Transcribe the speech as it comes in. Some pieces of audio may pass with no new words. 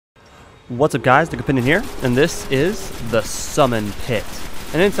What's up guys, AliasDuckOpinion here, and this is the Summon Pit.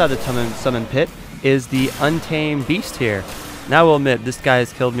 And inside the Summon Pit is the UnTamed beast here. Now I will admit, this guy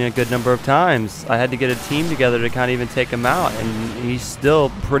has killed me a good number of times. I had to get a team together to kind of even take him out, and he's still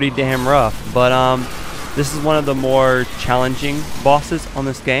pretty damn rough. But this is one of the more challenging bosses on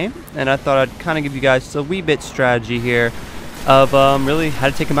this game, and I thought I'd kind of give you guys a wee bit strategy here of really how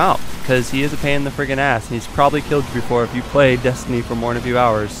to take him out. Because he is a pain in the friggin' ass, and he's probably killed you before if you played Destiny for more than a few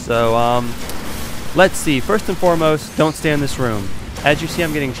hours. So, let's see. First and foremost, don't stay in this room. As you see,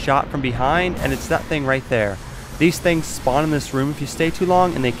 I'm getting shot from behind, and it's that thing right there. These things spawn in this room if you stay too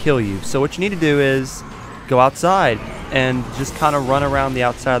long, and they kill you. So what you need to do is go outside and just kind of run around the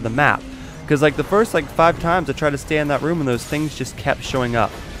outside of the map. Because like the first 5 times I tried to stay in that room, and those things just kept showing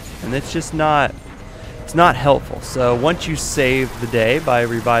up. And it's just not... it's not helpful. So once you save the day by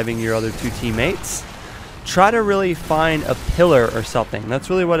reviving your other 2 teammates, try to really find a pillar or something. That's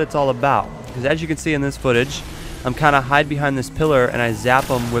really what it's all about. Because as you can see in this footage, I'm kind of hide behind this pillar and I zap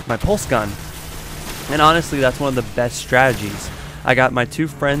them with my pulse gun. And honestly, that's one of the best strategies. I got my 2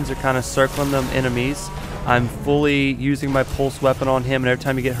 friends are kind of circling them enemies. I'm fully using my pulse weapon on him, and every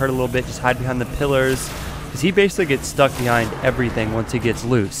time you get hurt a little bit, just hide behind the pillars. Because he basically gets stuck behind everything once he gets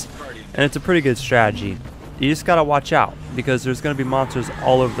loose. And it's a pretty good strategy. You just gotta watch out, because there's gonna be monsters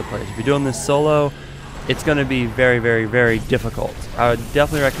all over the place. If you're doing this solo, it's gonna be very, very, very difficult. I would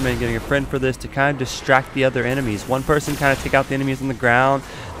definitely recommend getting a friend for this to kind of distract the other enemies. One person kind of take out the enemies on the ground,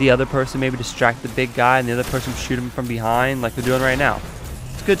 the other person maybe distract the big guy, and the other person shoot him from behind like we're doing right now.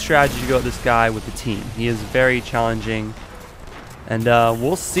 It's a good strategy to go at this guy with the team. He is very challenging. And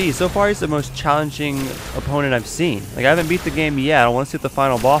we'll see. So far, he's the most challenging opponent I've seen. Like, I haven't beat the game yet. I want to see what the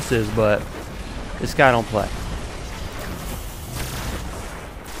final boss is, but this guy don't play.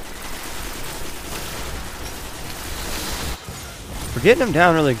 We're getting him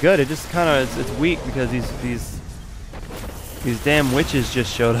down really good. It just kind of it's weak because these damn witches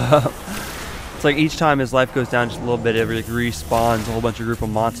just showed up. It's like each time his life goes down just a little bit, it respawns a whole bunch of group of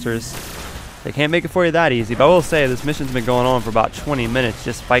monsters. They can't make it for you that easy, but I will say this mission's been going on for about 20 minutes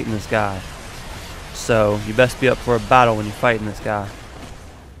just fighting this guy. So you best be up for a battle when you're fighting this guy.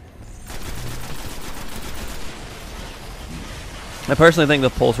 I personally think the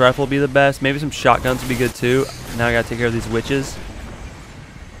pulse rifle will be the best. Maybe some shotguns would be good too. Now I gotta take care of these witches.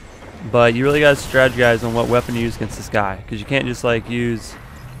 But you really gotta strategize on what weapon to use against this guy, because you can't just use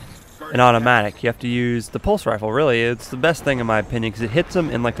an automatic. You have to use the pulse rifle. Really, it's the best thing in my opinion, because it hits them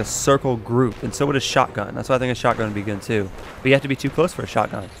in like a circle group, and so would a shotgun. That's why I think a shotgun would be good too. But you have to be too close for a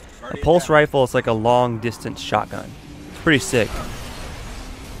shotgun. A pulse rifle is like a long distance shotgun. It's pretty sick.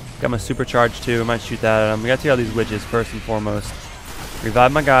 Got my supercharge too. I might shoot that at him. We gotta take out these witches first and foremost.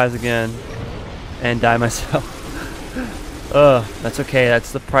 Revive my guys again, and die myself. That's okay.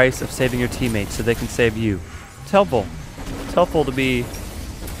 That's the price of saving your teammates, so they can save you. It's helpful. It's helpful to be.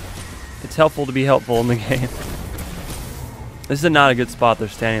 It's helpful to be helpful in the game. This is not a good spot they're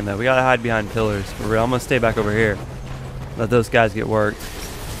standing though. We gotta hide behind pillars for real. I'm gonna stay back over here. Let those guys get worked.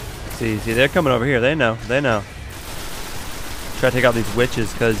 See, they're coming over here. They know. They know. Try to take out these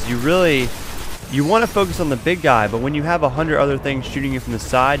witches, because you want to focus on the big guy, but when you have 100 other things shooting you from the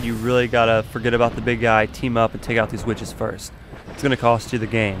side, you really gotta forget about the big guy, team up, and take out these witches first. It's gonna cost you the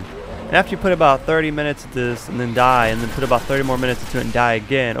game. And after you put about 30 minutes at this and then die, and then put about 30 more minutes into it and die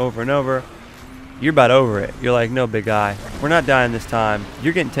again over and over, you're about over it. You're like, no, big guy, we're not dying this time.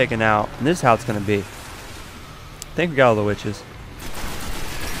 You're getting taken out, and this is how it's going to be. I think we got all the witches.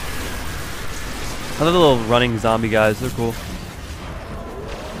 I love the little running zombie guys. They're cool.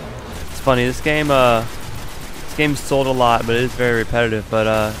 It's funny. This game's sold a lot, but it is very repetitive.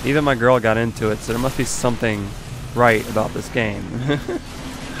 But even my girl got into it, so there must be something right about this game.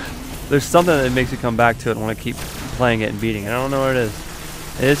 There's something that makes you come back to it and want to keep playing it and beating it. I don't know what it is.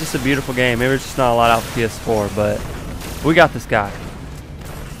 It is just a beautiful game. Maybe there's just not a lot out for PS4, but we got this guy.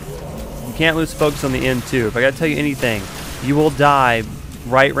 You can't lose focus on the end too. If I gotta tell you anything, you will die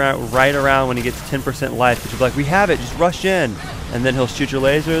right around when he gets 10% life. But you're like, we have it, just rush in. And then he'll shoot your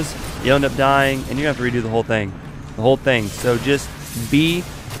lasers, you'll end up dying, and you're gonna have to redo the whole thing. The whole thing. So just be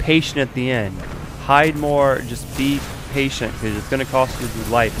patient at the end. Hide more, just be patient, because it's going to cost you your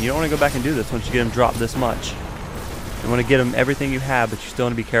life. And you don't want to go back and do this once you get him dropped this much. You want to get him everything you have, but you still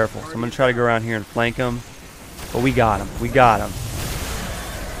want to be careful. So I'm going to try to go around here and flank him. But we got him. We got him.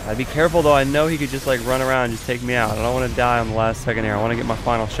 I'd be careful though. I know he could just run around and just take me out. I don't want to die on the last second here. I want to get my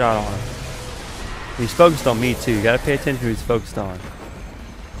final shot on him. He's focused on me too. You got to pay attention to who he's focused on.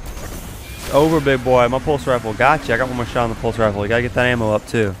 It's over, big boy. My pulse rifle. Gotcha. I got one more shot on the pulse rifle. You got to get that ammo up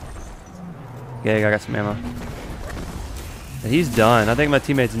too. Yeah, I got some ammo. And he's done. I think my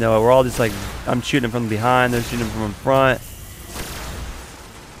teammates know it. We're all just like, I'm shooting him from behind. They're shooting him from in front.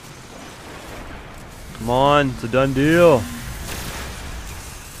 Come on. It's a done deal.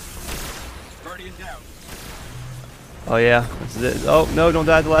 Oh, yeah. This is it. Oh, no. Don't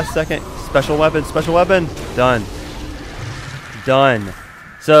die at the last second. Special weapon. Special weapon. Done. Done.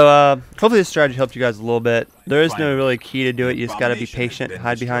 So, hopefully this strategy helped you guys a little bit. There is no really key to do it. You just got to be patient,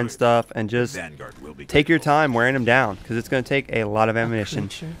 hide behind stuff, and just take your time wearing them down, because it's going to take a lot of ammunition.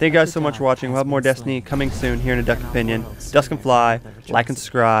 Thank you guys so much for watching. We'll have more Destiny coming soon here in a Duck Opinion. Dusk can fly. Like and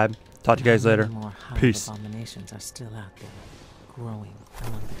subscribe. Talk to you guys later. Peace. Abominations are still out there, growing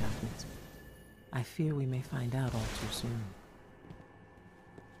among the darkness. I fear we may find out all too soon.